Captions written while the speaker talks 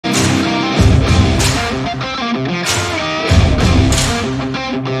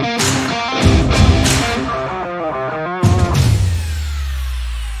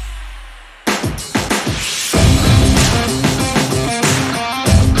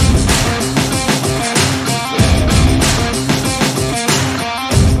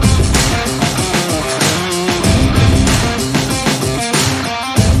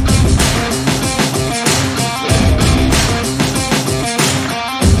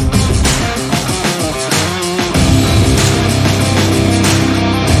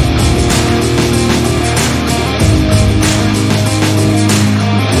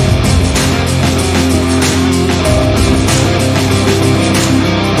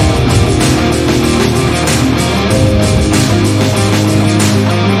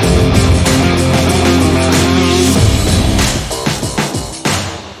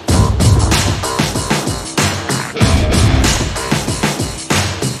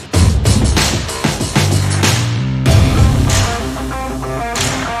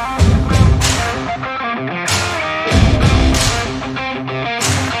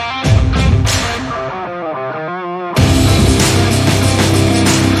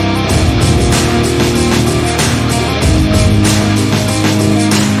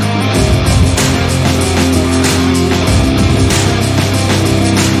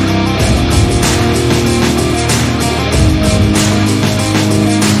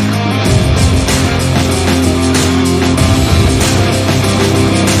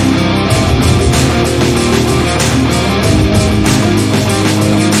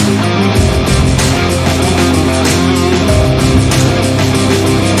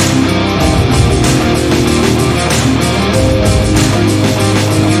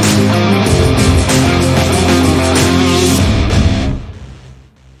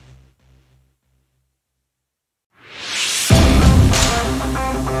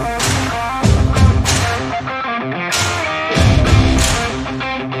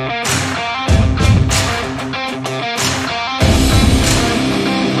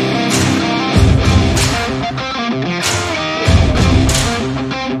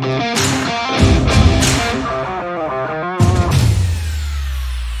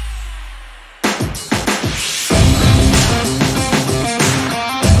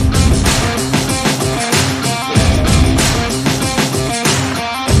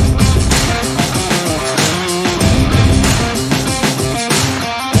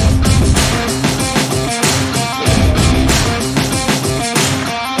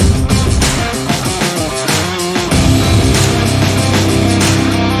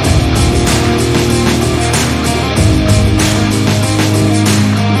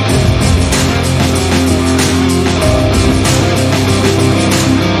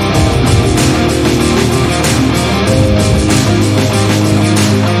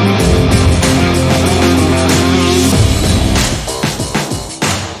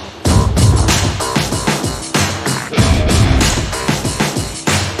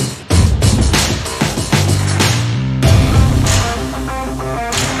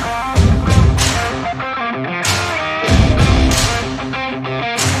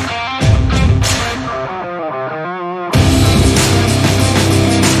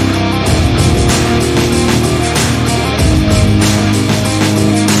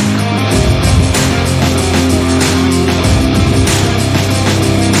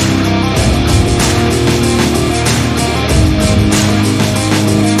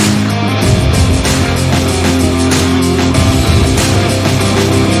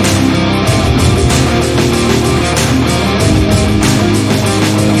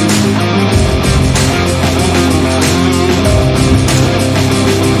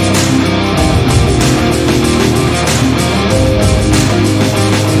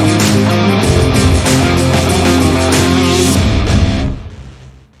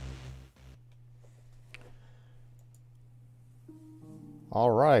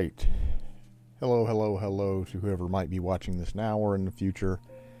right. Hello, hello, hello to whoever might be watching this now or in the future.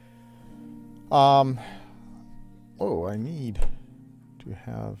 Oh, I need to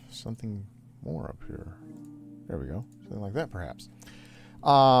have something more up here. There we go. Something like that, perhaps.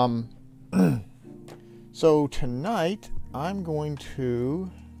 So tonight, I'm going to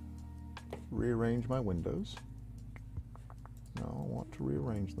rearrange my windows. No, I want to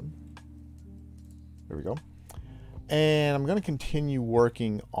rearrange them. There we go. And I'm going to continue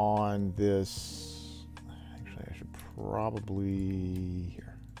working on this. Actually, I should probably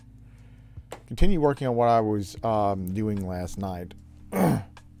continue working on what I was doing last night. Kind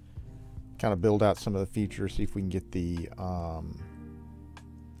of build out some of the features, see if we can get the... I'm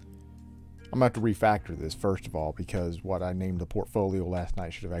going to have to refactor this first of all, because what I named the portfolio last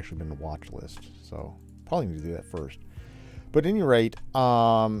night should have actually been the watch list. So probably need to do that first. But at any rate,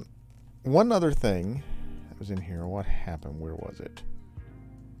 one other thing that was in here. What happened? Where was it?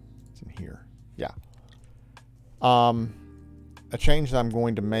 It's in here. Yeah. A change that I'm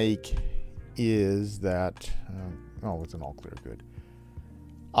going to make is that... oh, it's an all clear. Good.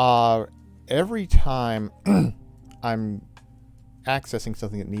 Every time I'm accessing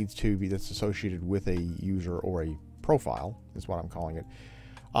something that needs to be that's associated with a user or a profile is what I'm calling it.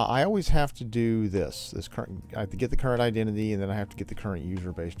 I always have to do this current. I have to get the current identity, and then I have to get the current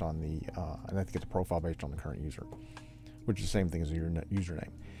user based on the. And I have to get the profile based on the current user, which is the same thing as your username.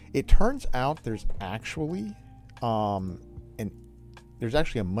 It turns out there's actually a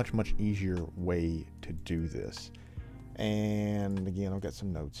much easier way to do this. And again, I've got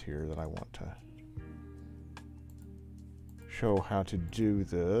some notes here that I want to show how to do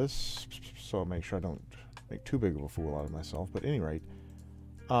this, so I'll make sure I don't make too big of a fool out of myself. But at any rate,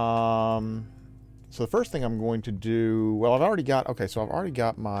 so the first thing I'm going to do, well, I've already got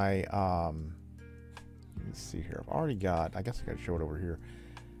my, let's see here, I guess I got to show it over here.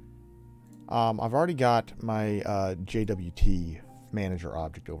 I've already got my JWT manager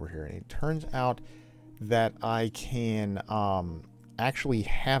object over here, and it turns out that I can actually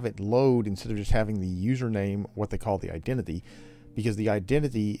have it load instead of just having the username, what they call the identity, because the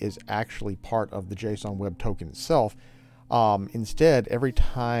identity is actually part of the JSON Web Token itself. Instead, every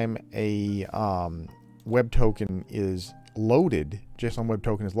time a web token is loaded, JSON Web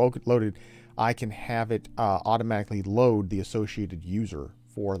Token is loaded, I can have it automatically load the associated user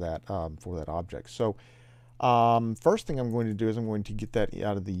for that object. So first thing I'm going to do is I'm going to get that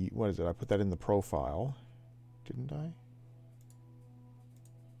out of the, what is it? I put that in the profile, didn't I?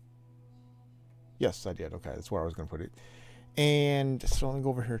 Yes, I did. Okay, that's where I was going to put it. And so let me go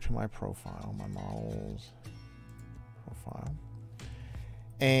over here to my profile, my models profile.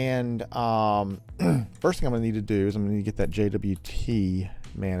 And first thing I'm going to need to do is I'm going to need to get that JWT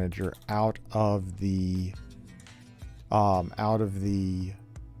manager out of the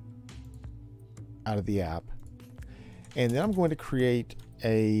app. And then I'm going to create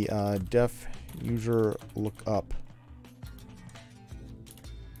a def user lookup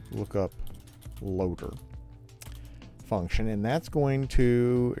loader function, and that's going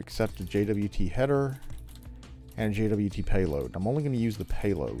to accept a JWT header and a JWT payload. I'm only going to use the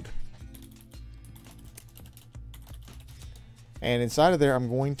payload. And inside of there, I'm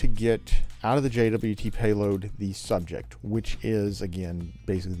going to get out of the JWT payload the subject, which is, again,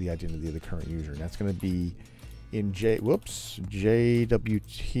 basically the identity of the current user. And that's going to be in JWT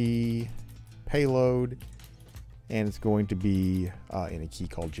payload, and it's going to be in a key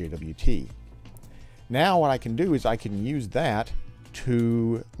called JWT. Now what I can do is I can use that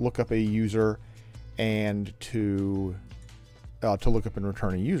to look up a user and to look up and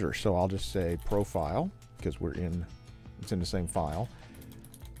return a user. So I'll just say profile, because it's in the same file.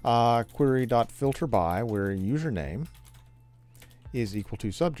 Query.filter by, where username is equal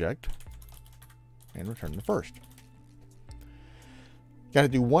to subject, and return the first. Got to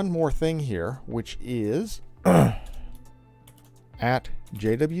do one more thing here, which is at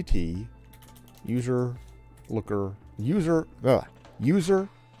JWT user lookup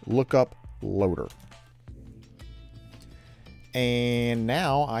loader. And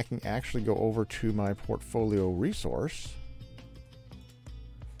now I can actually go over to my portfolio resource,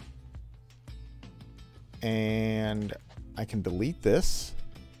 and I can delete this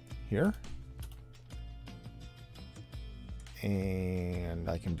here, and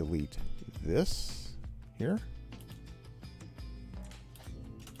I can delete this here.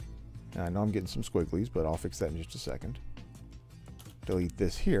 Now, I know I'm getting some squigglies, but I'll fix that in just a second. Delete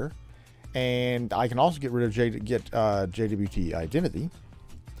this here. And I can also get rid of JWT identity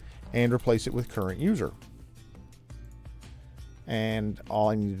and replace it with current user. And all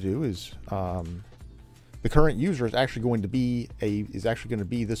I need to do is the current user is actually going to be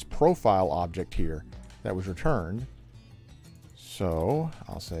this profile object here that was returned. So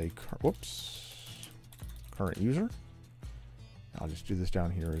I'll say, whoops, current user. I'll just do this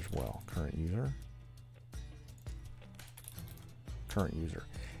down here as well. Current user. Current user.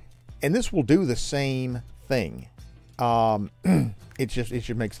 And this will do the same thing. It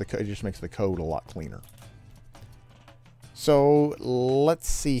just makes the code a lot cleaner. So let's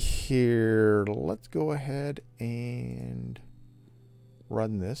see here. Let's go ahead and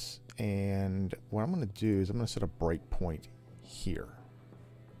run this. And what I'm going to do is I'm going to set a breakpoint here.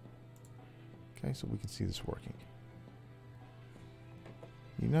 Okay, so we can see this working.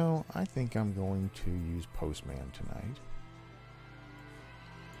 You know, I think I'm going to use Postman tonight.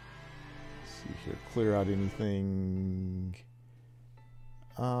 Let's see here. Clear out anything.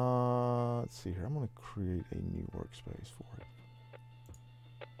 Let's see here. I'm going to create a new workspace for it.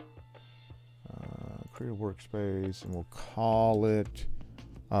 Create a workspace, and we'll call it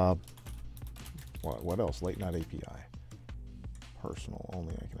what else? Late Night API. Personal.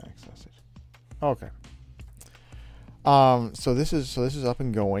 Only I can access it. Okay. So this is up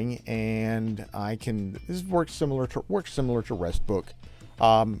and going, and this works similar to RESTbook.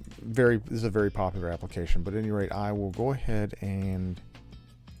 This is a very popular application, but at any rate, I will go ahead and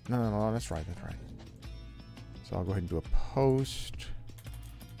no, that's right. So I'll go ahead and do a post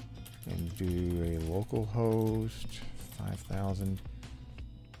and do a local host 5000.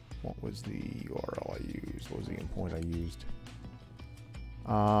 What was the URL I used? What was the endpoint I used?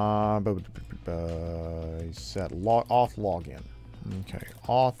 Set auth login. Okay,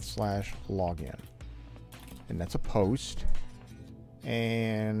 auth/login, and that's a post,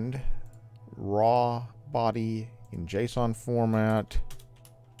 and raw body in JSON format.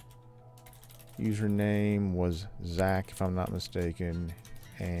 Username was Zach, if I'm not mistaken,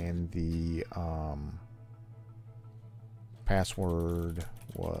 and the password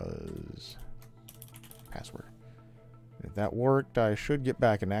was password. If that worked, I should get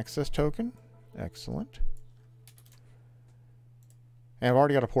back an access token. Excellent. And I've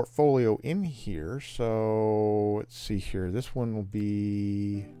already got a portfolio in here, so let's see here. This one will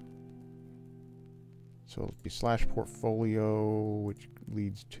be, so it'll be /portfolio, which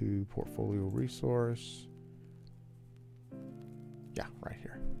leads to portfolio resource. Yeah, right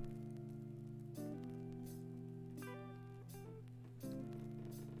here.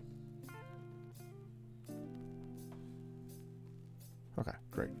 Okay,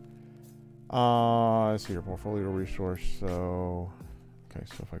 great. Let's see your portfolio resource. So, okay,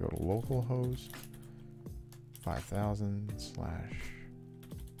 so if I go to localhost 5000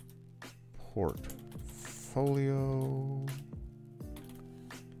 / portfolio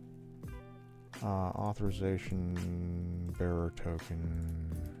authorization bearer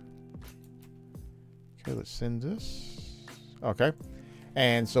token. Okay, let's send this. Okay.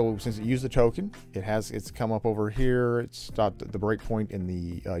 And so since it used the token, it's come up over here. It's stopped the breakpoint in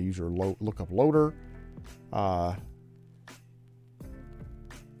the user lookup loader.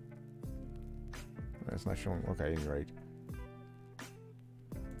 It's not showing. Okay, right.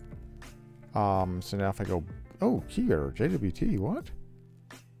 So now if I go, oh, key error, JWT, what?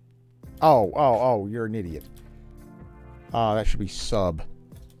 Oh, you're an idiot. That should be sub.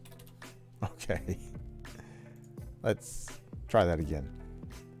 Okay. Let's try that again.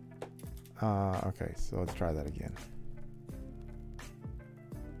 Okay, so let's try that again.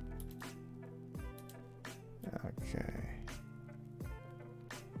 Okay.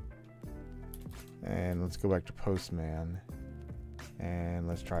 And let's go back to Postman. And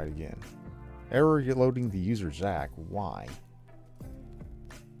let's try it again. Error loading the user Zach. Why?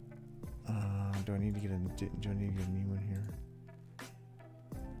 Do I need to get a new one here?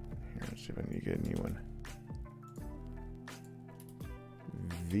 Here, let's see if I need to get a new one.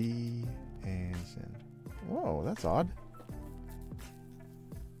 V and send. Whoa, that's odd.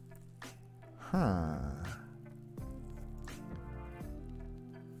 Huh.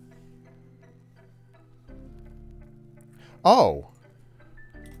 Oh.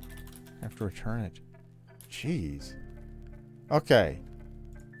 I have to return it. Jeez. Okay.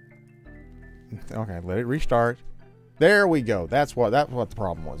 Okay, let it restart. There we go. That's what the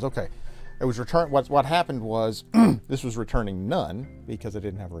problem was. Okay. It was return. What happened was this was returning none because it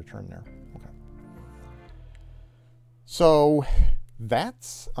didn't have a return there. Okay. So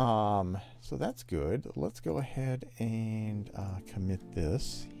that's good. Let's go ahead and commit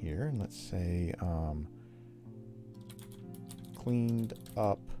this here, and let's say cleaned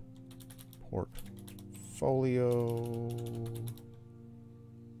up portfolio.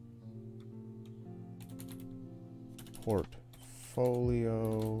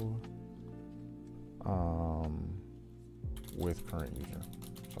 with current user,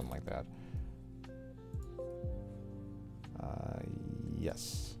 something like that.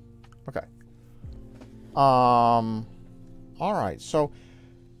 Yes. Okay. All right. So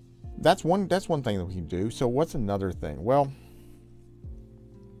that's one thing that we can do. So what's another thing? Well,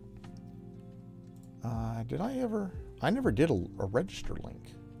 did I ever? I never did a register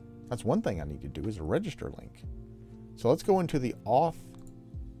link. That's one thing I need to do is a register link. So let's go into the auth.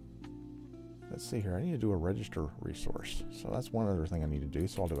 Let's see here. I need to do a register resource. So that's one other thing I need to do.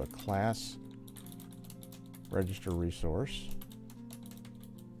 So I'll do a class register resource.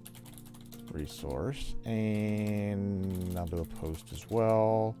 And I'll do a post as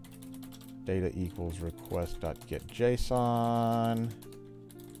well. Data equals request.getJSON.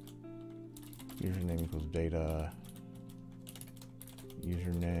 Username equals data.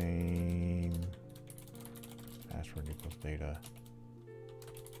 Username. Password equals data.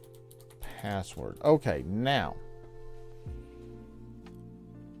 Password. Okay, now.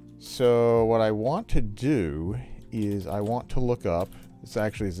 So what I want to do is I want to look up. This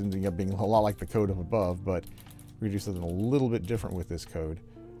actually is ending up being a lot like the code up above, but we do something a little bit different with this code.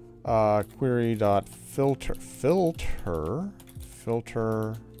 Query.filter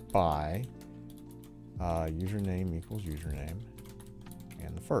by username equals username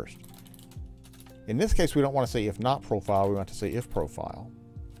and the first. In this case, we don't want to say if not profile, we want to say if profile,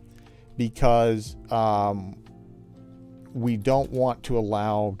 because we don't want to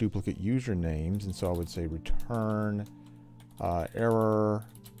allow duplicate usernames, and so I would say return error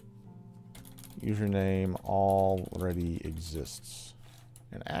username already exists.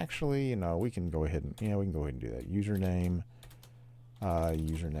 And actually, you know, we can go ahead and do that. Username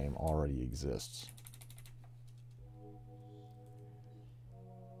already exists.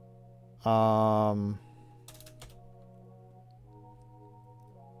 And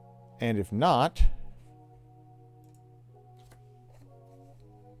if not,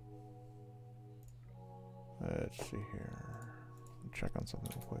 let's see here. Check on something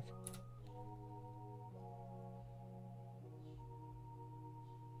real quick.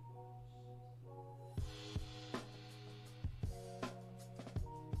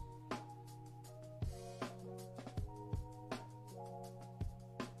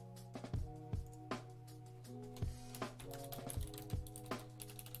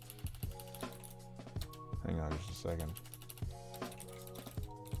 Hang on just a second.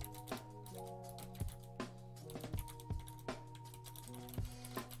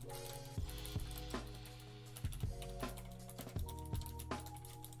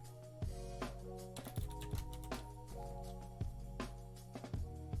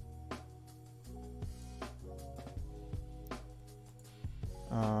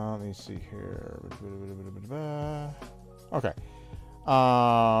 Let me see here. Okay.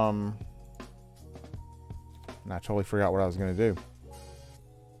 And I totally forgot what I was going to do.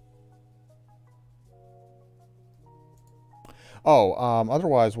 Oh,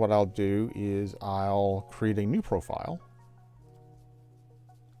 otherwise what I'll do is I'll create a new profile.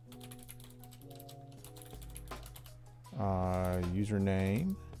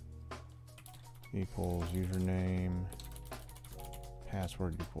 Username equals username.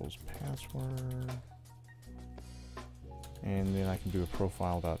 Password equals password. And then I can do a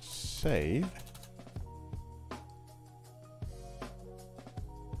profile.save.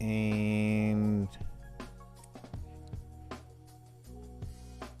 And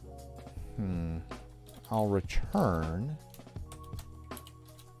I'll return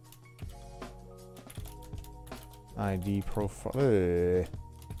ID profile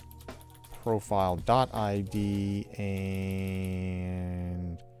profile.id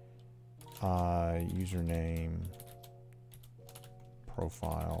and username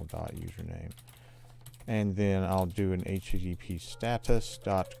profile.username. And then I'll do an HTTP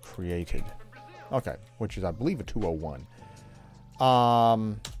status.created. Okay, which is, I believe, a 201.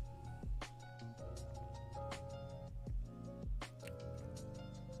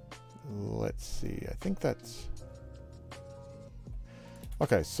 Let's see. I think that's...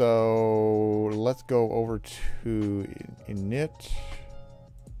 Okay, so let's go over to init.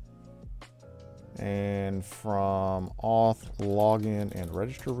 And from auth, login, and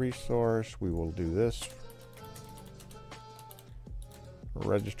register resource, we will do this.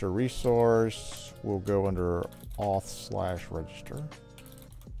 Register resource, we'll go under auth/register.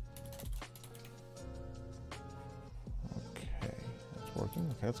 Okay, that's working.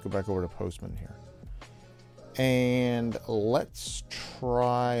 Okay, let's go back over to Postman here. And let's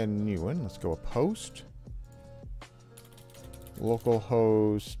try a new one. Let's go a post.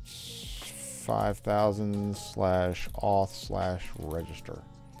 Localhost 5000/auth/register.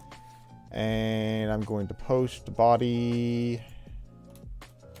 And I'm going to post the body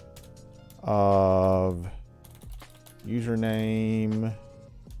of username.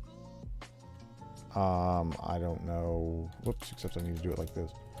 I don't know. Whoops, except I need to do it like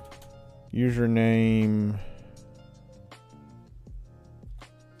this. Username.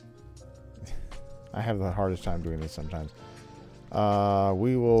 I have the hardest time doing this sometimes.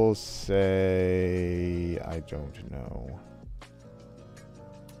 We will say, I don't know.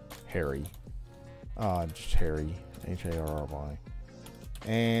 Harry. Just Harry. Harry.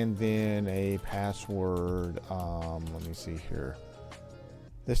 And then a password. Let me see here.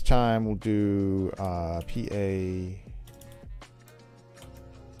 This time we'll do PA.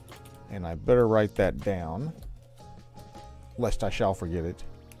 And I better write that down, lest I shall forget it.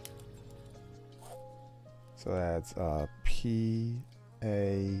 So that's PA %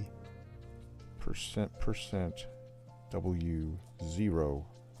 W0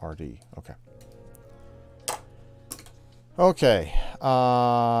 RD. Okay. Okay.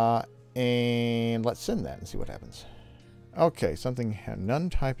 And let's send that and see what happens. Okay, something, none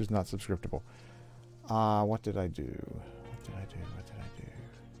type is not subscriptable. What did I do? What did I do? What did I do?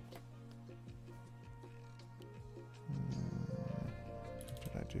 What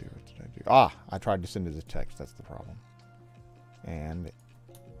did I do? What did I do? Ah, I tried to send it as a text. That's the problem. And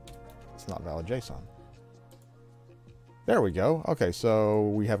it's not valid JSON. There we go. Okay, so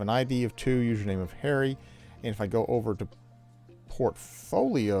we have an ID of 2, username of Harry. And if I go over to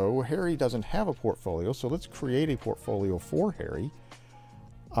portfolio, Harry doesn't have a portfolio, so let's create a portfolio for Harry.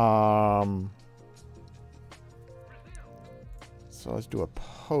 So let's do a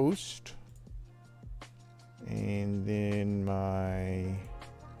post, and then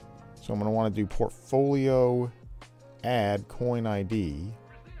so I'm going to want to do portfolio add coin ID.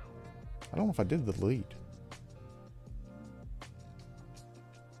 I don't know if I did the delete.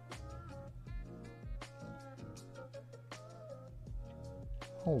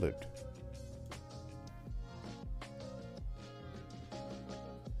 Hold it.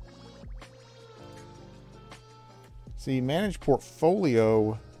 See, manage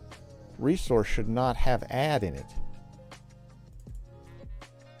portfolio resource should not have add in it.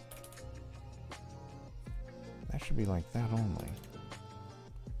 That should be like that only.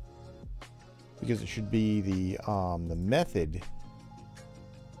 Because it should be the method.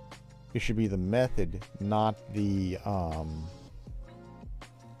 It should be the method, not the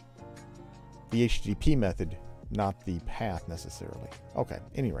HTTP method, not the path necessarily. Okay,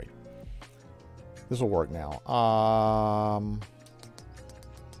 any rate. This will work now.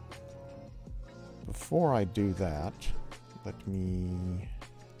 Before I do that, let me...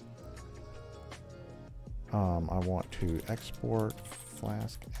 I want to export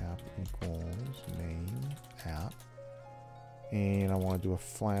Flask app equals name app. And I want to do a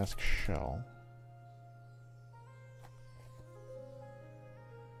Flask shell.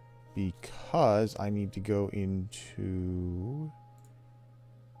 Because I need to go into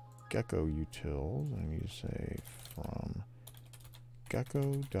Gecko utils. I need to say from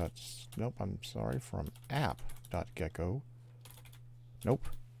Gecko dot, nope, I'm sorry, from app.gecko. Nope.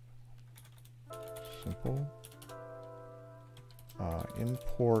 Simple.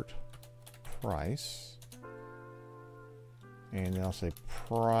 Import price. And then I'll say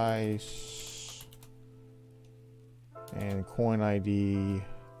price and coin ID.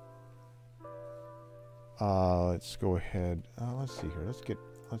 Let's go ahead. Let's see here.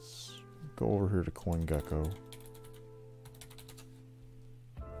 Let's go over here to CoinGecko.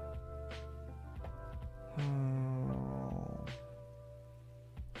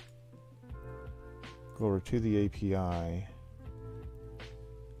 Go over to the API.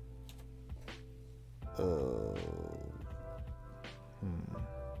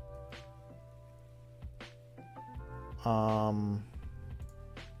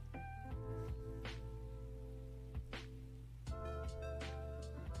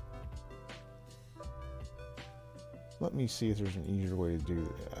 Let me see if there's an easier way to do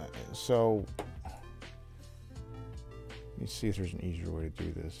that. So, let me see if there's an easier way to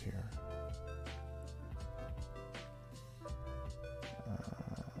do this here.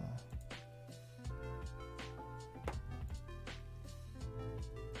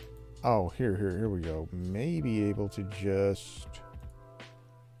 Oh, here we go. Maybe able to just...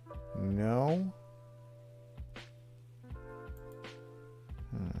 No?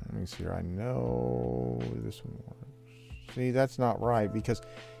 Let me see here. I know this one works. See, that's not right, because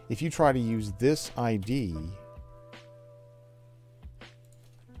if you try to use this ID...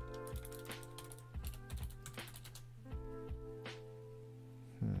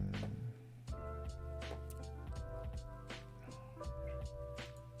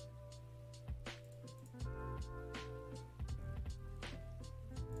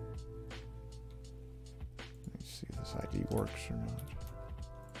 works or not.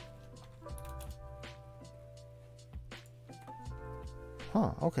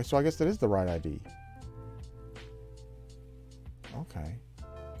 Huh, okay, so I guess that is the right ID. Okay.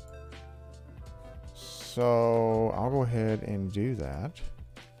 So I'll go ahead and do that.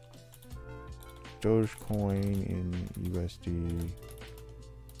 Dogecoin in USD.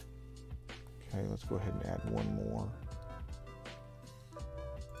 Okay, let's go ahead and add one more.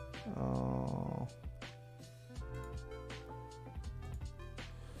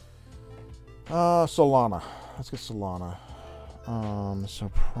 Solana. Let's get Solana. So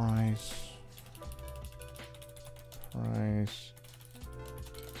price,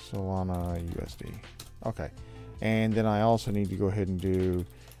 Solana USD. Okay, and then I also need to go ahead and do.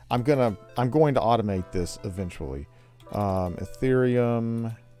 I'm going to automate this eventually.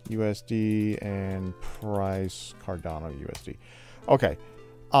 Ethereum USD and price Cardano USD. Okay.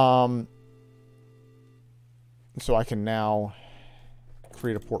 So I can now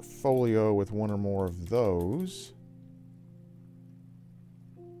create a portfolio with one or more of those.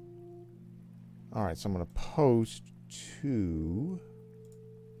 All right, so I'm going to post to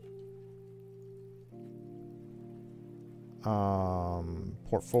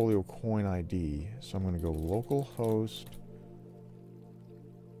portfolio coin ID. So I'm going to go localhost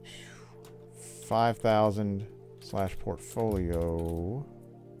 5,000 / portfolio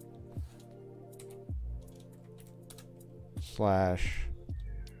 /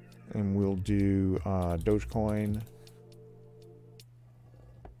 and we'll do Dogecoin.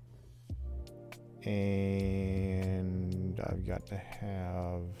 And I've got to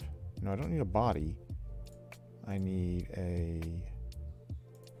have, no, I don't need a body. I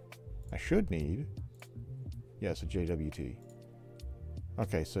should need, yes, a JWT.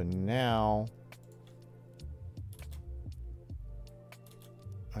 Okay, so now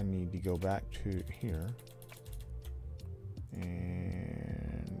I need to go back to here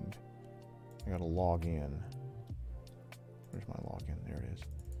and I gotta log in. Where's my login? There it is.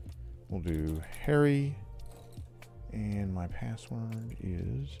 We'll do Harry, and my password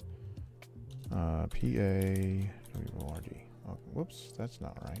is PAWORD. Oh, whoops, that's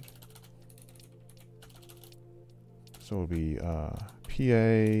not right. So it'll be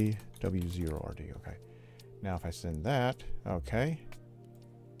PAW0RD. Okay. Now if I send that, okay.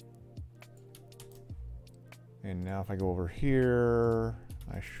 And now if I go over here,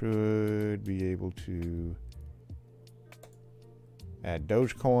 I should be able to add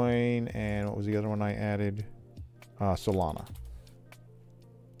Dogecoin, and what was the other one I added? Solana.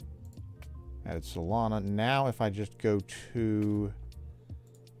 Added Solana. Now if I just go to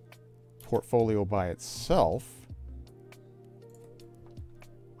portfolio by itself,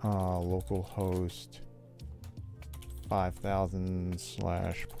 localhost 5,000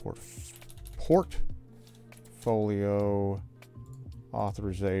 / portfolio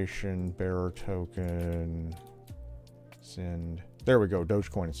authorization bearer token send. There we go,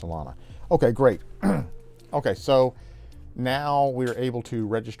 Dogecoin and Solana. Okay, great. Okay, so now we're able to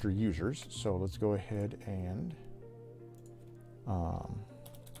register users. So let's go ahead and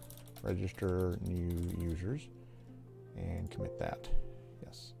register new users and commit that.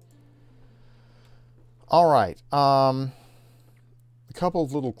 Yes. All right. A couple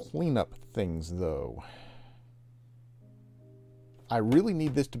of little cleanup things, though. I really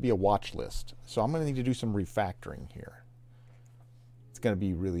need this to be a watch list, so I'm going to need to do some refactoring here. It's going to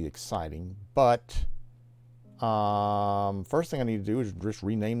be really exciting, but first thing I need to do is just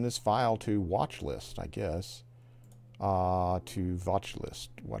rename this file to watch list, I guess. To watch list.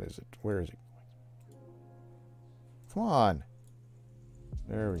 What is it? Where is it? Come on.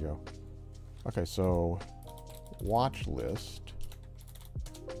 There we go. Okay, so watch list.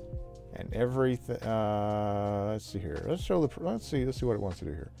 And everything. Let's see here. Let's see what it wants to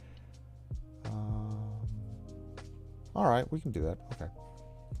do here. All right, we can do that. Okay.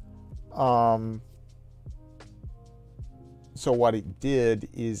 So what it did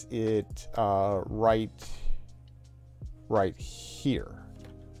is it right here.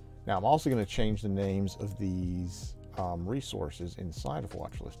 Now I'm also going to change the names of these resources inside of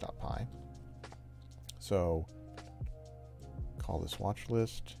watchlist.py. So call this watch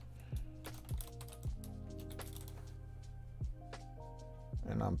list.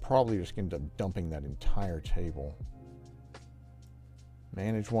 And I'm probably just going to end up dumping that entire table.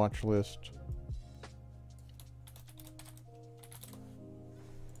 Manage watch list.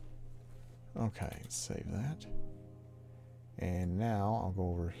 Okay, save that. And now I'll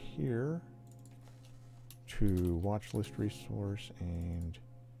go over here to watch list resource and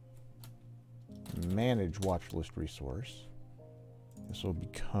manage watch list resource. This will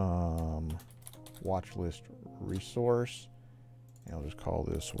become watch list resource. And I'll just call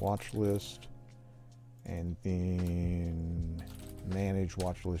this watch list. And then manage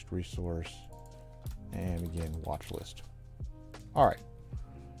watch list resource. And again, watch list. All right.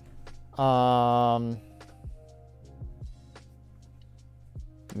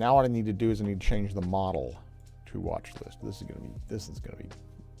 Now what I need to do is I need to change the model to watch list. This is gonna be.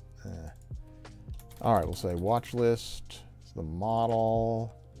 All right, we'll say watch list. It's the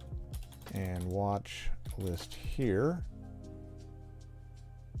model, and watch list here.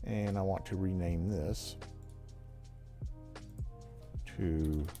 And I want to rename this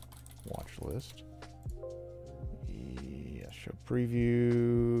to watch list. Yeah, show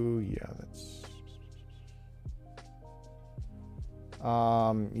preview. Yeah, that's.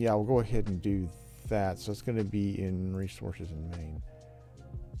 Yeah, we'll go ahead and do that. So it's going to be in resources and main.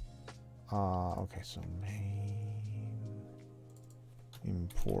 Okay, so main,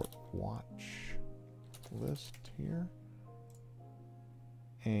 import watch list here.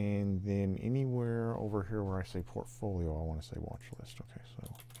 And then anywhere over here where I say portfolio, I want to say watch list. Okay, so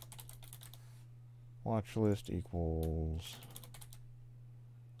watch list equals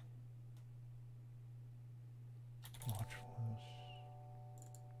watch list.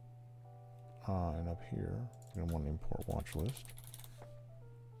 And up here, I'm going to want to import watch list.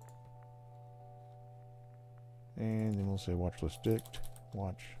 And then we'll say watch list dict,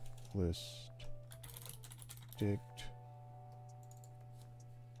 watch list dict.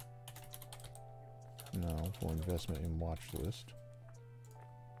 No, for investment in watch list.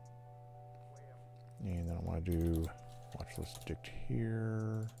 And then I want to do watch list dict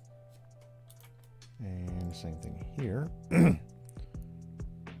here. And same thing here.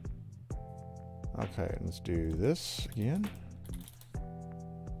 Okay, let's do this again.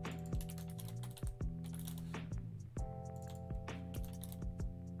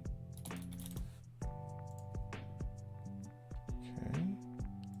 Okay.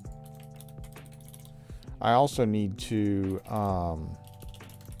 I also need to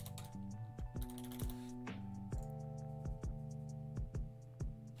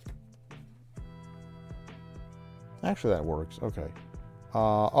actually that works. Okay.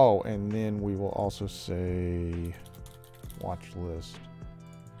 Oh, and then we will also say watch list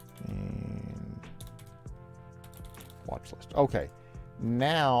and watch list. Okay.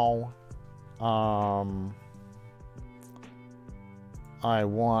 Now I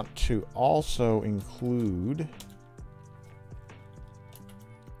want to also include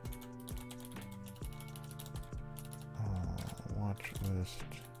watch list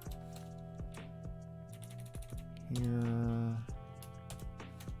here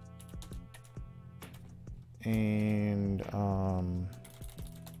and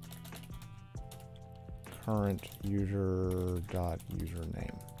current user dot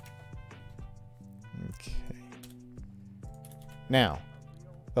username. Okay. Now,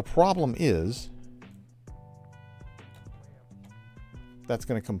 the problem is that's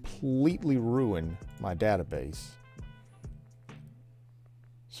going to completely ruin my database.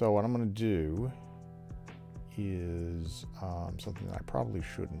 So what I'm going to do is something that I probably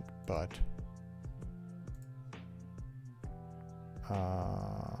shouldn't, but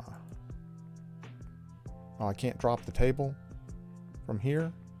oh, I can't drop the table from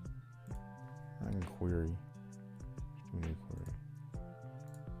here. I can query. New query.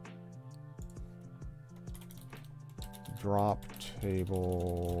 Drop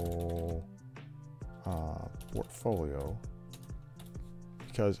table portfolio,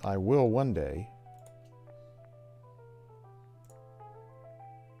 because I will one day.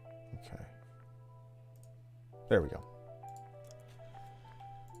 Okay. There we go.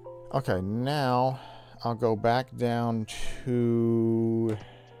 Okay, now I'll go back down to,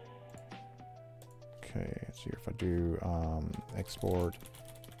 okay, let's see if I do export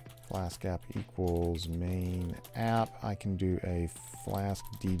Flask app equals main app. I can do a Flask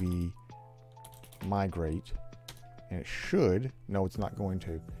DB migrate, and it should. No, it's not going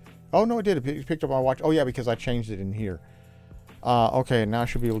to. Oh no, it did. It picked up my watch. Oh yeah, because I changed it in here. Okay, now I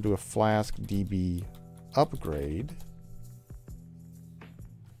should be able to do a Flask DB upgrade.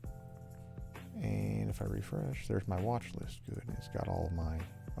 And if I refresh, there's my watch list. Good. It's got all of my.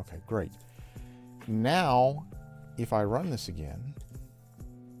 Okay, great. Now, if I run this again.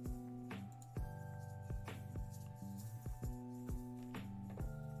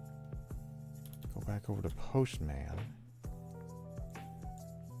 Back over to Postman.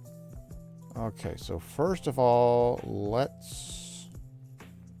 Okay, so first of all, let's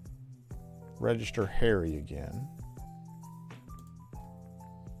register Harry again.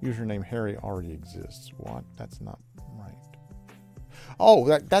 Username Harry already exists. What? That's not right. Oh,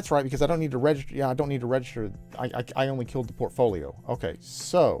 that's right, because I don't need to register. Yeah, I don't need to register. I only killed the portfolio. Okay,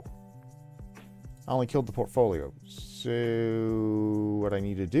 so I only killed the portfolio. So what I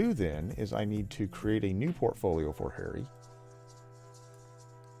need to do then is I need to create a new portfolio for Harry.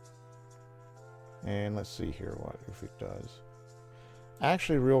 And let's see here what if it does.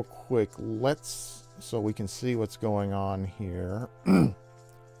 Actually, real quick, so we can see what's going on here.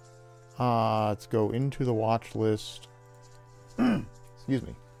 Let's go into the watch list. Excuse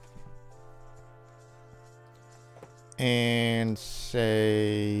me. And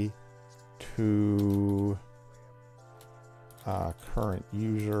say to current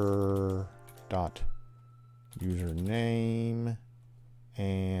user dot username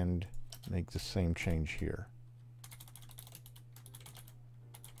and make the same change here.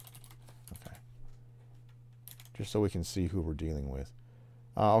 Okay. Just so we can see who we're dealing with.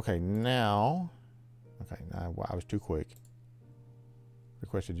 Okay, now I was too quick.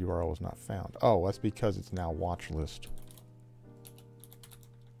 Requested URL was not found. Oh, that's because it's now watch list.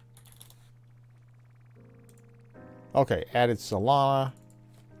 Okay, added Solana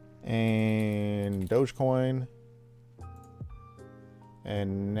and Dogecoin.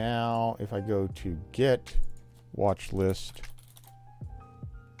 And now if I go to get watch list,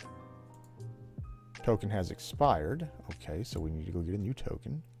 token has expired. Okay, so we need to go get a new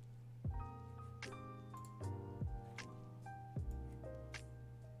token.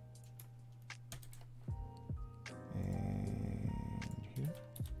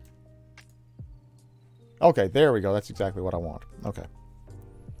 Okay, there we go. That's exactly what I want. Okay.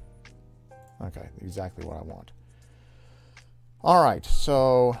 Okay, exactly what I want. All right,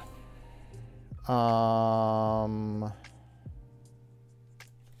 so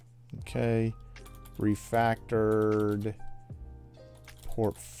okay, refactored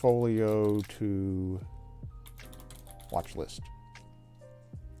portfolio to watch list.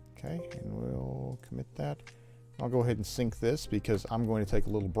 Okay, and we'll commit that. I'll go ahead and sync this because I'm going to take a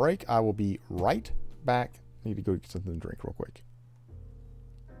little break. I will be right back. Need to go get something to drink real quick.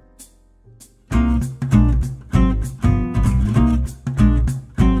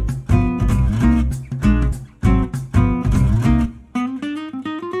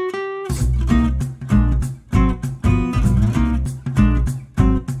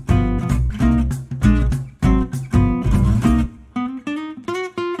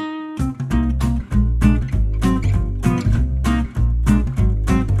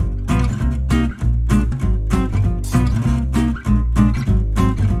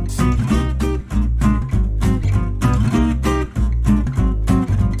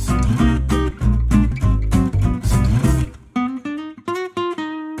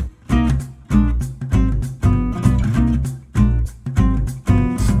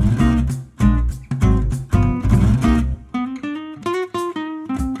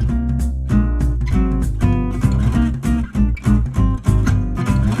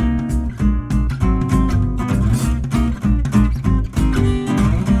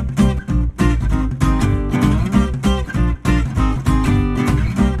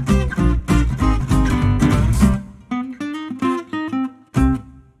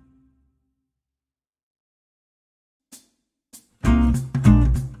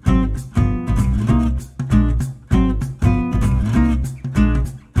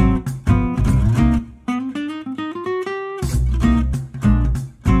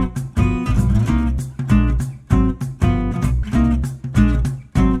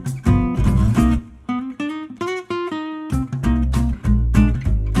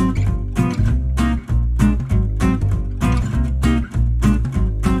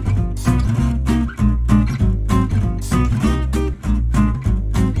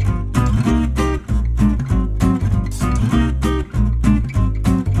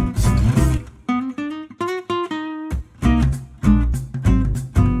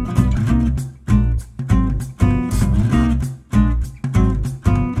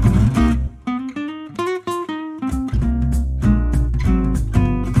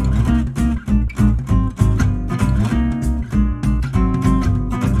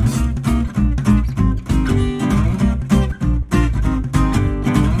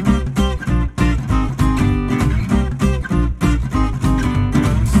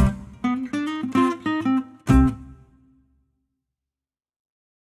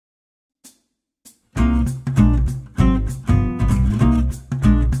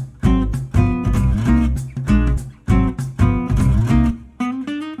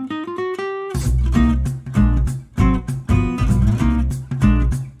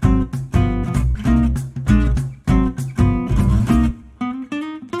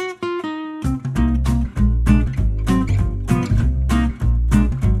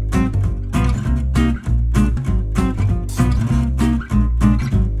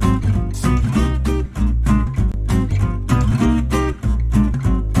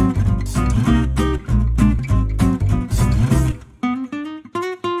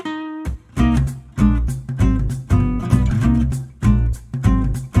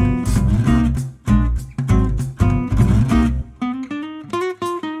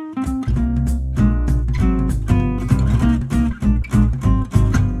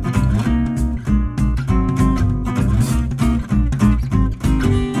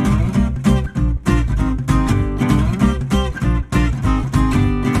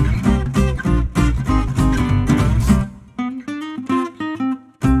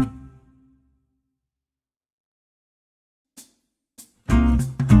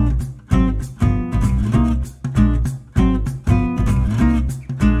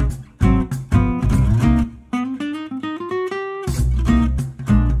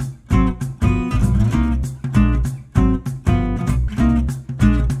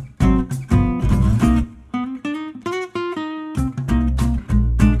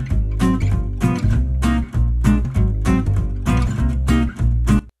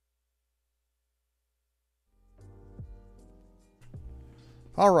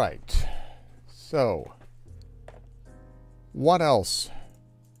 All right. So, what else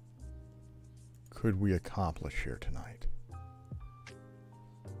could we accomplish here tonight?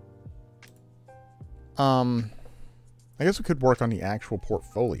 I guess we could work on the actual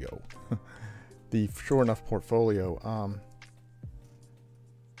portfolio. The sure enough portfolio.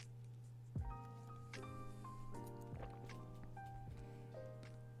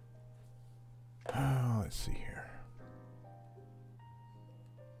 Let's see here.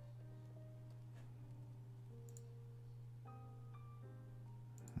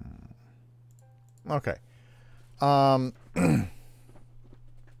 Okay. Oh,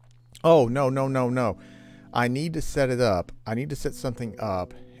 no. I need to set it up. I need to set something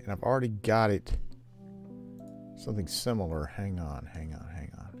up, and I've already got it. Something similar. Hang on.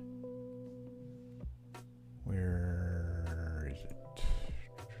 Where is it?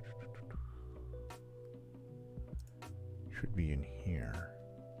 Should be in here.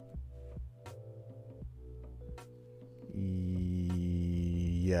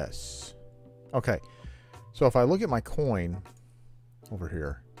 Yes. Okay. So if I look at my coin over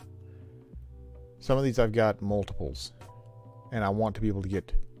here, some of these I've got multiples, and I want to be able to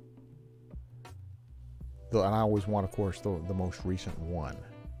get and I always want, of course, the most recent one.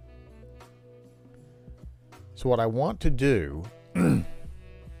 So what I want to do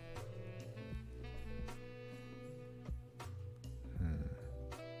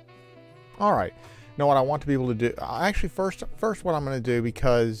all right. Now what I want to be able to do, actually first what I'm going to do,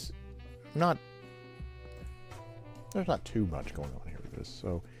 because there's not too much going on here with this.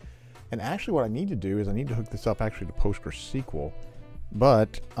 So, and actually what I need to do is I need to hook this up actually to PostgreSQL,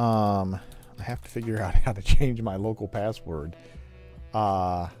 but I have to figure out how to change my local password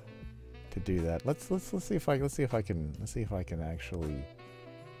to do that. Let's see if I can actually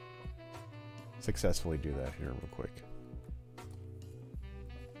successfully do that here real quick.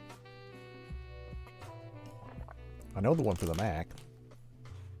 I know the one for the Mac.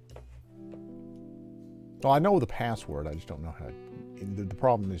 Well, I know the password. I just don't know how. The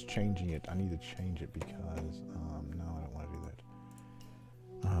problem is changing it. I need to change it because no, I don't want to do that.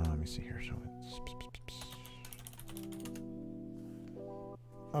 Let me see here. So it's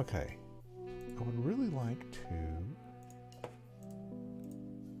okay. I would really like to.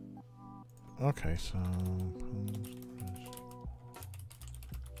 Okay, so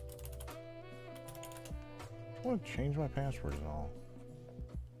I want to change my password at all.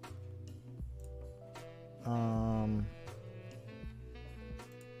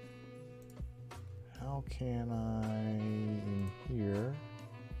 How can I in here?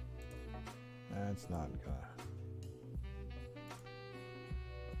 That's not gonna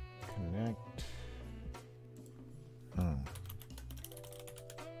connect. Oh.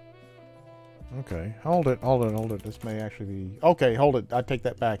 Okay, hold it. This may actually be okay. Hold it. I take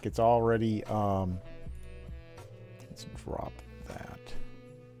that back. It's already let's drop that.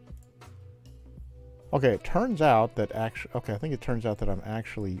 Okay, it turns out that actually... Okay, I think it turns out that I'm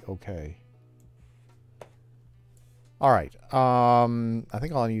actually okay. Alright, I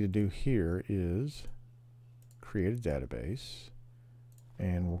think all I need to do here is create a database.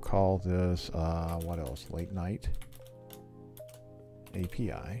 And we'll call this, what else? Late Night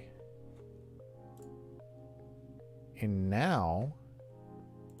API. And now...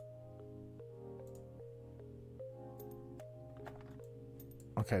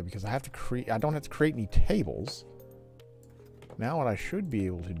 Okay, because I have to create, I don't have to create any tables. Now what I should be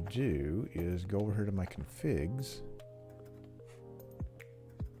able to do is go over here to my configs.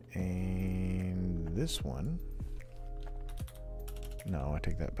 And this one. No, I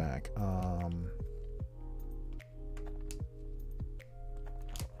take that back.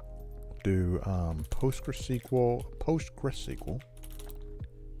 Do PostgreSQL. PostgreSQL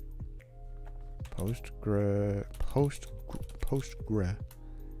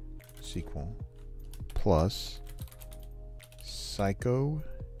plus Psycho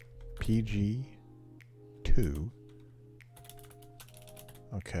PG2.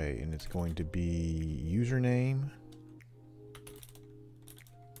 Okay, and it's going to be username,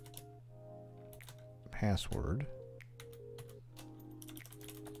 password,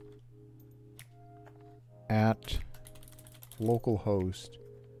 at localhost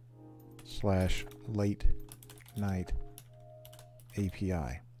 / late night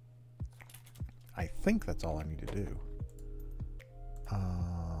API. I think that's all I need to do.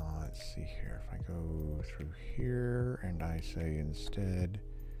 Let's see here. If I go through here and I say instead,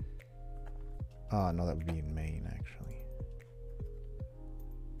 no, that would be in main actually.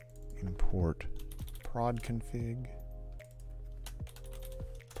 Import prod config.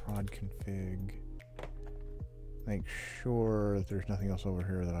 make sure that there's nothing else over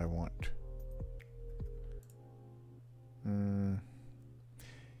here that I want.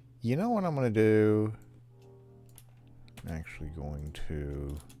 You know what I'm going to do? I'm actually going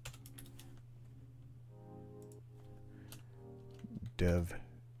to dev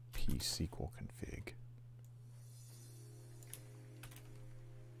psql config.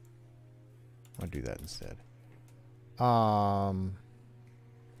 I'll do that instead. Because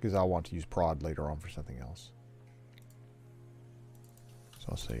I'll want to use prod later on for something else. So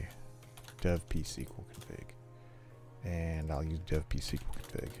I'll say dev psql config. And I'll use dev psql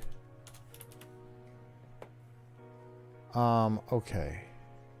config. Okay.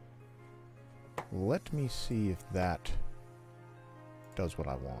 Let me see if that does what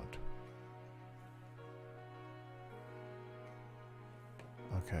I want.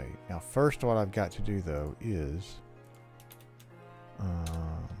 Okay, now first what I've got to do though is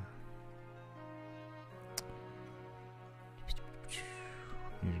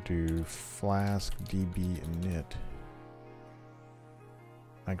need to do flask db init.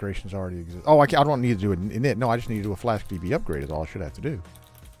 Migrations already exist. Oh, I don't need to do an init. No, I just need to do a flask db upgrade is all I should have to do.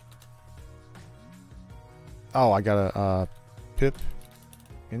 Oh, I got a pip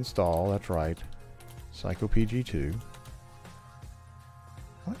install, that's right. psychopg2.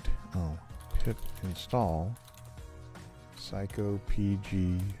 What? Oh, pip install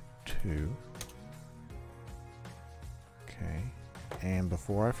psychopg2. Okay. And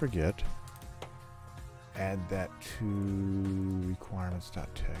before I forget, add that to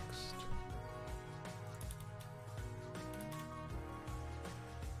requirements.txt.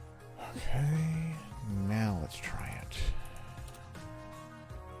 Okay. Now let's try it.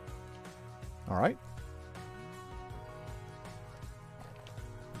 All right.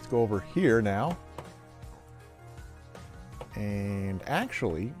 Let's go over here now. And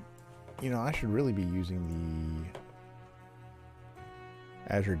actually, you know, I should really be using the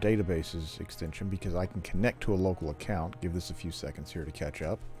Azure Databases extension because I can connect to a local account. Give this a few seconds here to catch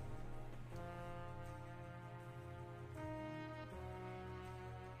up.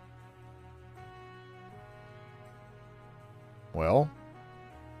 Well,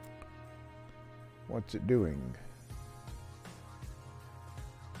 what's it doing?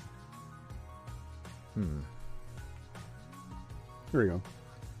 Here we go.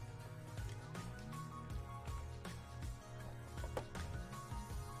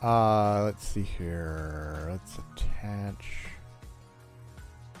 Let's see here. Let's attach.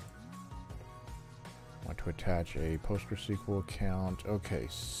 I want to attach a PostgreSQL account. Okay,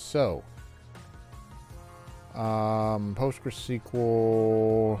 so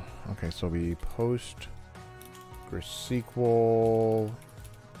PostgreSQL. Okay, so we PostgreSQL.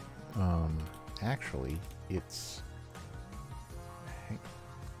 Actually,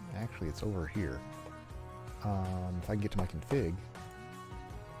 it's over here. If I can get to my config,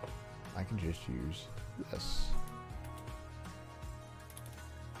 I can just use this.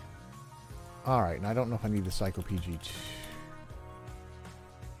 Alright, and I don't know if I need the psychopg2.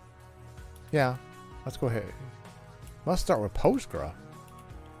 Yeah, let's go ahead. Let's start with Postgre.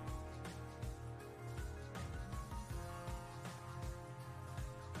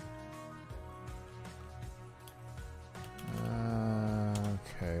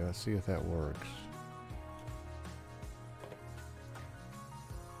 Okay, let's see if that works.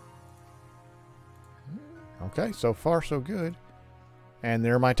 Okay, so far so good. And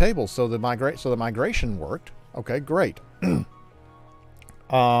there are my tables. So the migration worked. Okay, great.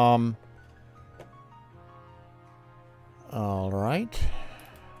 All right.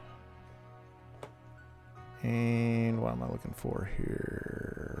 And what am I looking for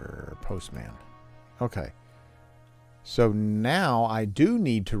here? Postman. Okay. So now I do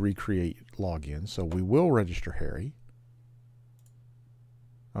need to recreate login. So we will register Harry.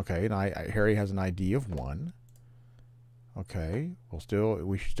 Okay, and Harry has an ID of 1. Okay, we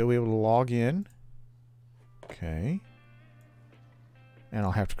should still be able to log in. Okay. And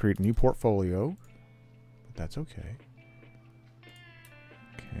I'll have to create a new portfolio, but that's okay.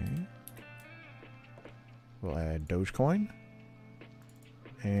 Okay. We'll add Dogecoin.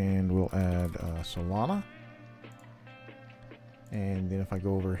 And we'll add Solana. And then if I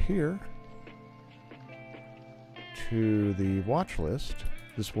go over here to the watch list,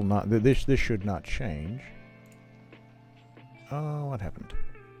 this will not, this should not change. Oh, what happened?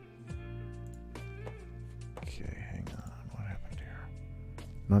 Okay, hang on. What happened here?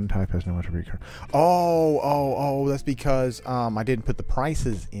 None type has no attribute. Oh, that's because I didn't put the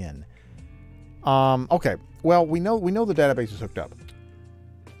prices in. Okay. Well, we know the database is hooked up.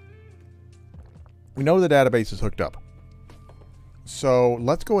 We know the database is hooked up. So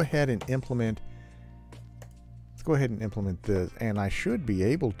let's go ahead and implement go ahead and implement this, and I should be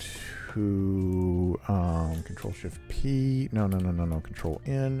able to Control Shift P. No, Control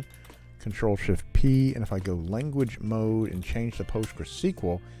N, Control Shift P, and if I go language mode and change the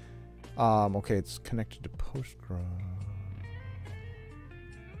PostgreSQL, okay, it's connected to Postgres.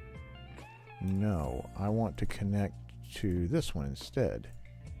 No, I want to connect to this one instead.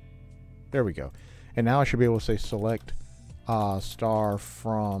 There we go. And now I should be able to say select star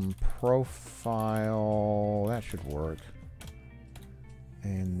from profile. That should work.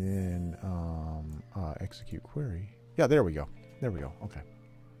 And then execute query. Yeah, there we go. There we go. Okay.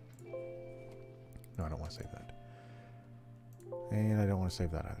 No, I don't want to save that. And I don't want to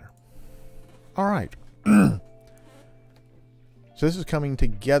save that either. All right. So this is coming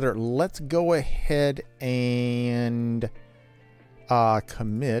together. Let's go ahead and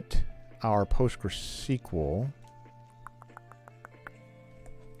commit our PostgreSQL.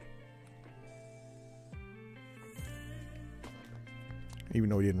 Even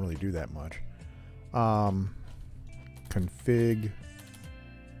though we didn't really do that much. Config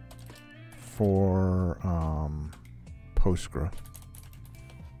for Postgre.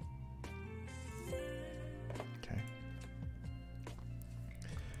 Okay.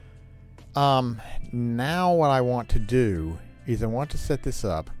 Now what I want to do is I want to set this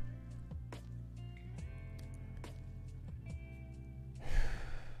up.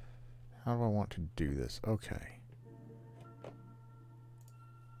 How do I want to do this? Okay.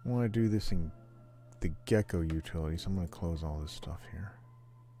 I want to do this in the Gecko utility, so I'm going to close all this stuff here.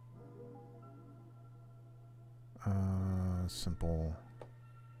 Simple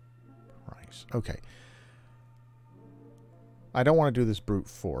price. Okay. I don't want to do this brute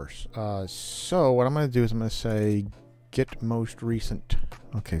force. So what I'm going to do is I'm going to say get most recent.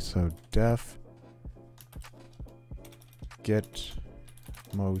 Okay, so def get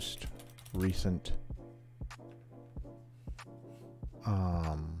most recent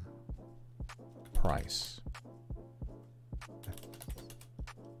price.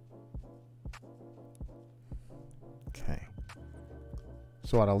 Okay.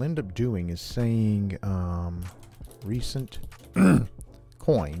 So what I'll end up doing is saying recent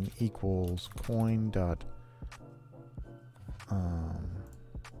coin equals coin dot I've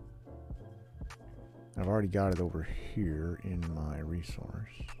already got it over here in my resource.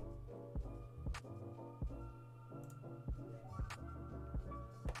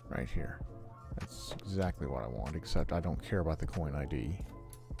 Right here. That's exactly what I want, except I don't care about the coin ID.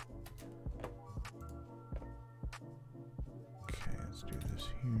 Okay, let's do this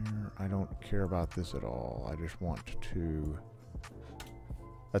here. I don't care about this at all. I just want to...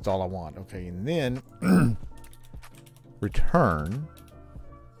 That's all I want. Okay, and then return.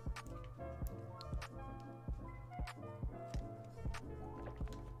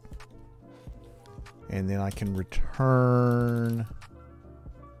 And then I can return...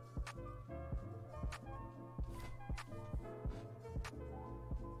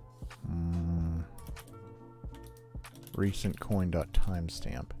 recent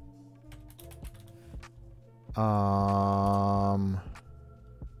coin.timestamp.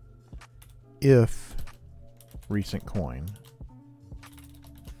 If recent coin,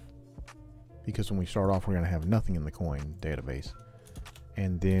 because when we start off we're going to have nothing in the coin database,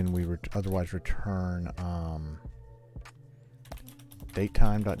 and then we otherwise return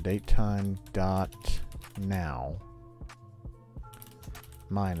datetime.datetime.now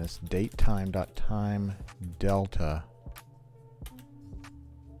minus datetime.time delta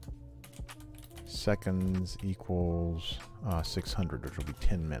seconds equals 600, which will be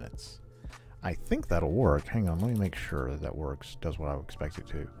 10 minutes. I think that'll work. Hang on, let me make sure that works, does what I would expect it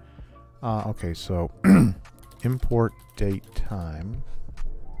to. Okay, so import datetime,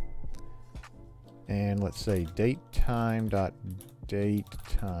 and let's say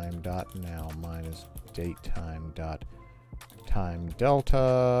datetime.datetime.now minus datetime.time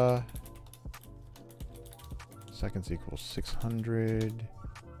delta seconds equals 600.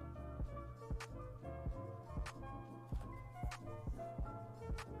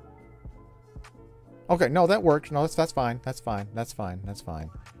 Okay, no, that works. No, that's fine. That's fine. That's fine. That's fine.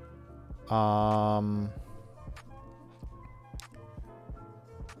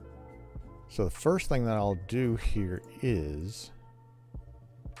 So the first thing that I'll do here is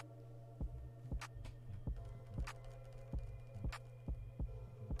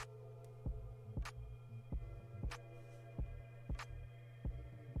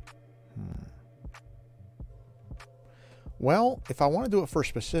well, if I want to do it for a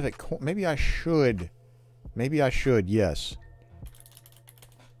specific, maybe I should. Maybe I should, yes.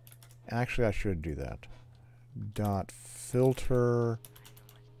 Actually, I should do that. Dot filter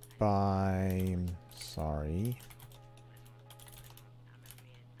by, sorry,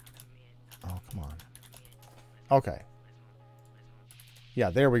 Come on. Okay. Yeah,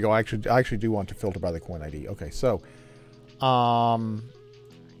 there we go. I actually do want to filter by the coin ID. Okay, so,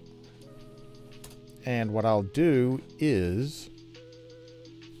 and what I'll do is,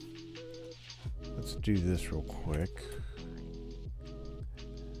 let's do this real quick.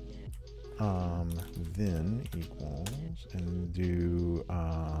 Then equals, and do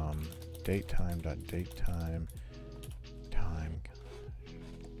date time dot date time time.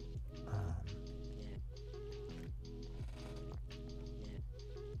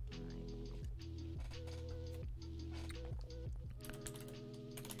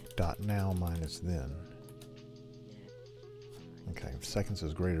 Dot now minus then. Okay, if seconds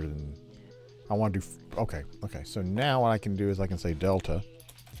is greater than. I want to do. Okay. So now what I can do is I can say delta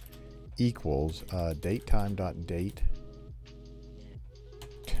equals date time dot date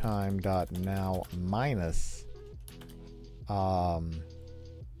time dot now minus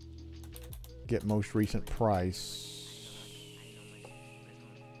get most recent price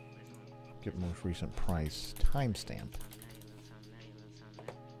timestamp.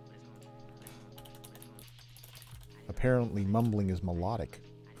 Apparently mumbling is melodic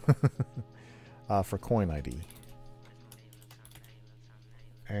for coin ID.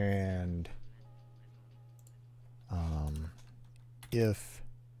 And if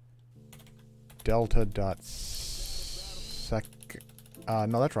delta dot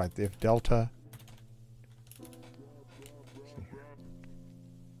no, that's right. If delta,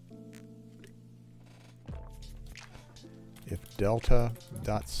 if delta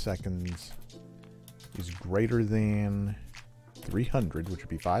dot seconds is greater than 300, which would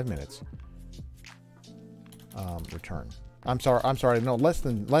be 5 minutes, return. I'm sorry, no, less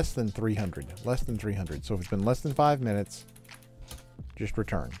than 300. Less than 300. So if it's been less than 5 minutes, just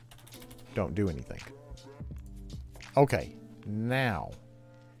return. Don't do anything. Okay, now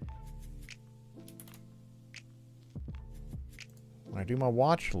when I do my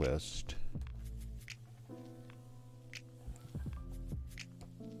watch list,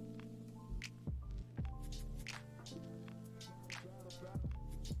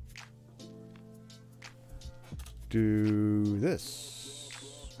 do this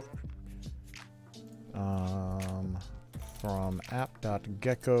from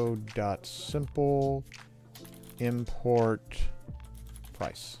app.gecko.simple import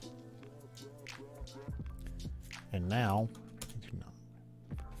price. And now,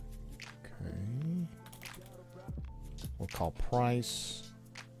 okay, we'll call price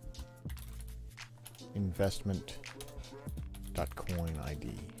investment.coin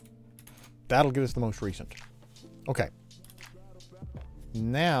ID. That'll give us the most recent. Okay.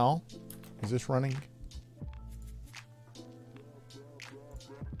 Now, is this running?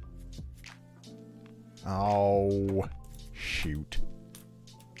 Oh, shoot.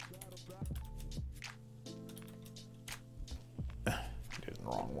 Did the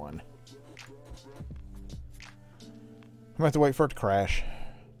wrong one. I'm gonna have to wait for it to crash.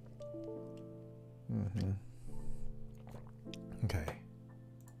 Okay.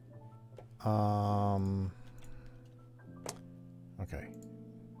 Okay.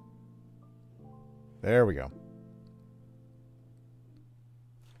 There we go.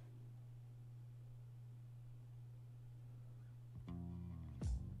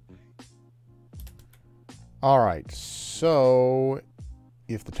 All right. So,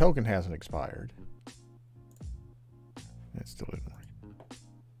 if the token hasn't expired, it still didn't work.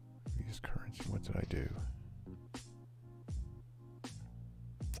 Use currency. What did I do?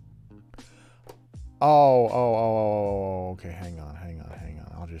 Oh, okay, hang on.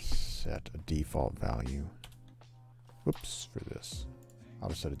 I'll just set a default value. Whoops, for this. I'll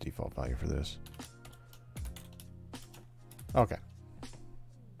just set a default value for this. Okay.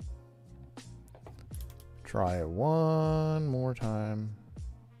 Try it one more time.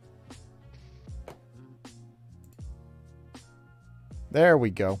 There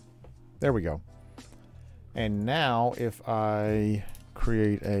we go. And now if I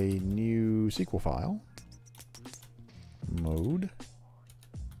create a new SQL file, mode,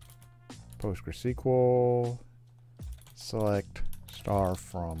 PostgreSQL, select star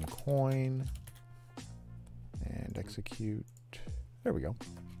from coin, and execute. There we go.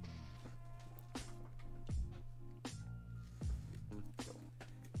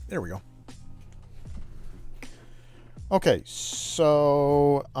 Okay,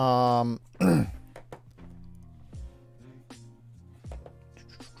 so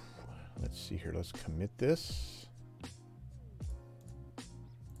let's see here. Let's commit this.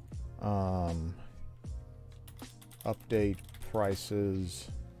 Update prices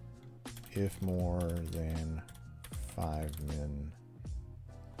if more than 5 min.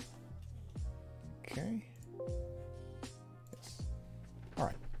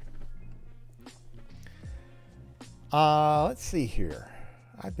 Let's see here.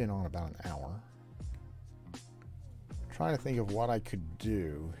 I've been on about an hour. Trying to think of what I could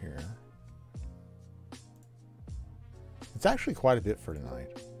do here. It's actually quite a bit for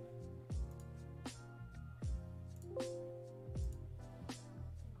tonight.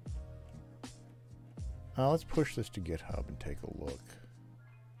 Let's push this to GitHub and take a look.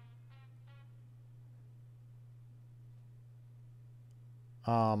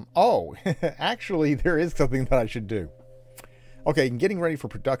 Oh, actually, there is something that I should do. Okay, getting ready for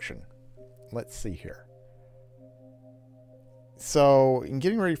production. Let's see here. So, in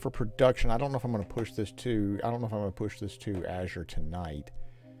getting ready for production, I don't know if I'm going to push this to. I don't know if I'm going to push this to Azure tonight.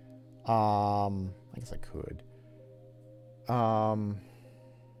 I guess I could.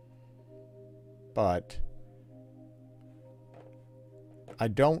 But I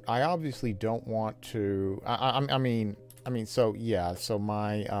don't. I obviously don't want to. I mean. So yeah. So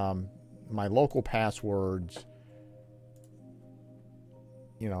my my local passwords.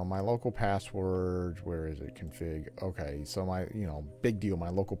 You know, my local password, where is it? Config. Okay, so my, you know, big deal, my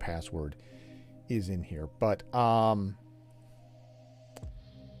local password is in here. But I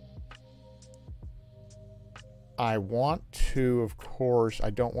want to, of course, I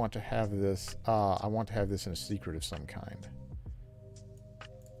don't want to have this, I want to have this in a secret of some kind.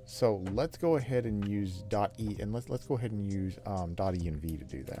 So let's go ahead and use .e, and let's go ahead and use .env to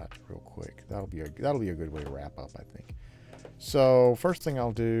do that real quick. That'll be a good way to wrap up, I think. So first thing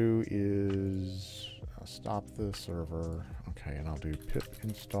I'll do is I'll stop the server. Okay, and I'll do pip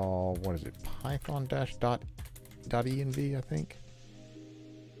install, what is it, python-.env, I think.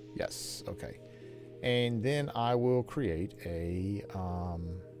 Yes, okay. And then I will create a,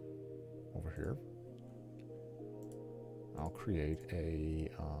 over here, I'll create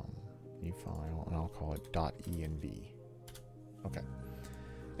a new file, and I'll call it .env. Okay.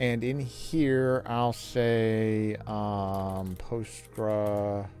 And in here, I'll say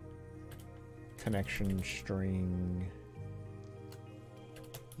Postgre connection string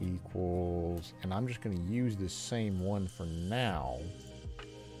equals, and I'm just going to use this same one for now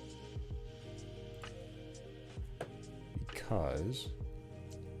because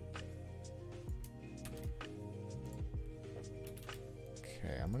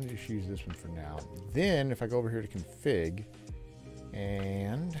okay, I'm going to just use this one for now. Then if I go over here to config,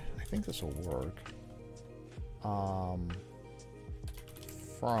 and I think this will work.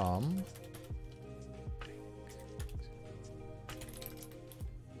 From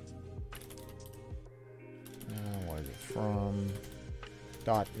what is it? From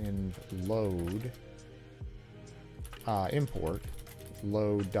 .env load import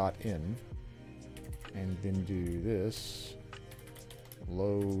load.env, and then do this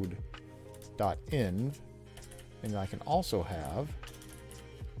load.env. And I can also have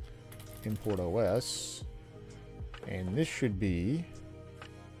import OS, and this should be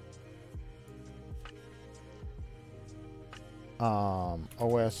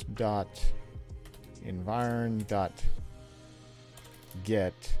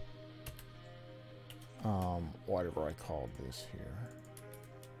os.environ.get whatever I called this here.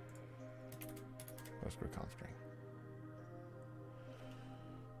 Postgre conf string.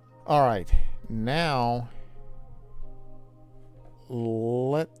 All right, now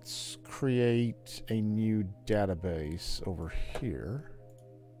let's create a new database over here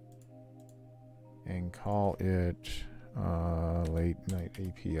and call it Late Night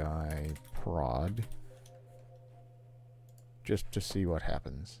API prod, just to see what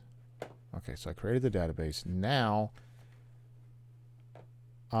happens. Okay, so I created the database. Now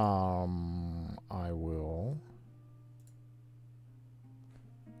I will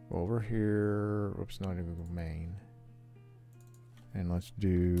go over here. Oops, not even Google main. And let's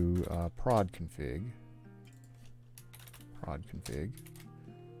do prod config. Prod config.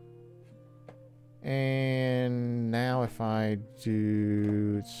 And now if I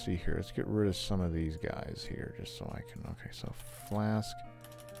do, let's see here, let's get rid of some of these guys here just so I can, okay, so Flask.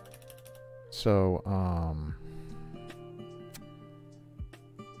 So,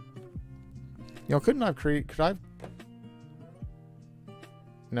 you know, couldn't I create, could I?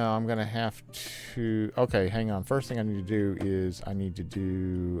 No, I'm going to have to, okay, hang on. First thing I need to do is I need to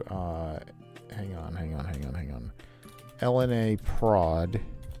do, hang on. LNA prod.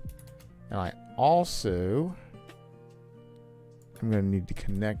 And I also, I'm going to need to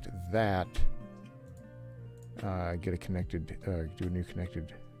connect that, get a connected, do a new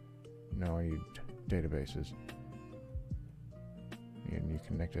connected, no, I need databases. Need a new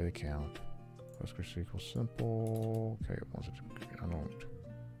connected account. PostgreSQL simple. Okay, once it, I don't.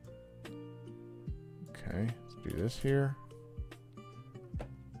 Okay, let's do this here.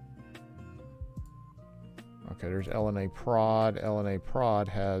 Okay, there's LNA prod. LNA prod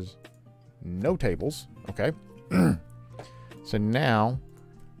has no tables. Okay. So now,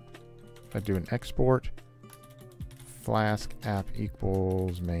 if I do an export, Flask app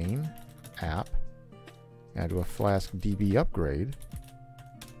equals main app. I do a Flask DB upgrade.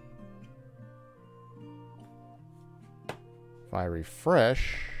 If I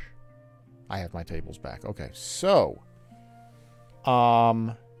refresh, I have my tables back. Okay, so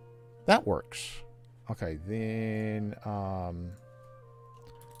that works. Okay, then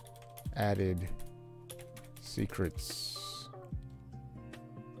added secrets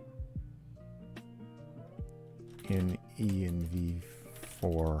in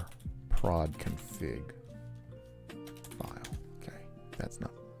env4 prod config file. Okay, that's good.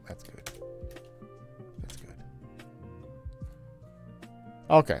 That's good.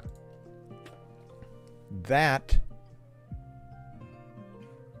 Okay. That,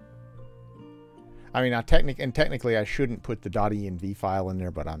 I mean, technically I shouldn't put the .env file in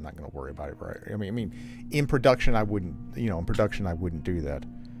there, but I'm not going to worry about it, right? I mean, in production I wouldn't, in production I wouldn't do that.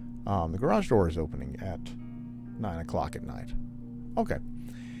 The garage door is opening at 9 o'clock at night. Okay. At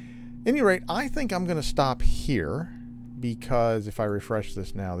any rate, I think I'm going to stop here because if I refresh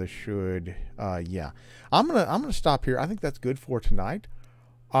this now, this should, yeah. I'm gonna stop here. I think that's good for tonight.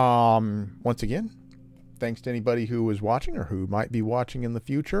 Once again, thanks to anybody who was watching or who might be watching in the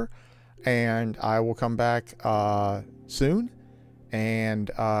future. And I will come back soon and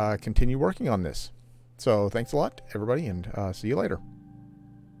continue working on this. So thanks a lot, everybody, and see you later.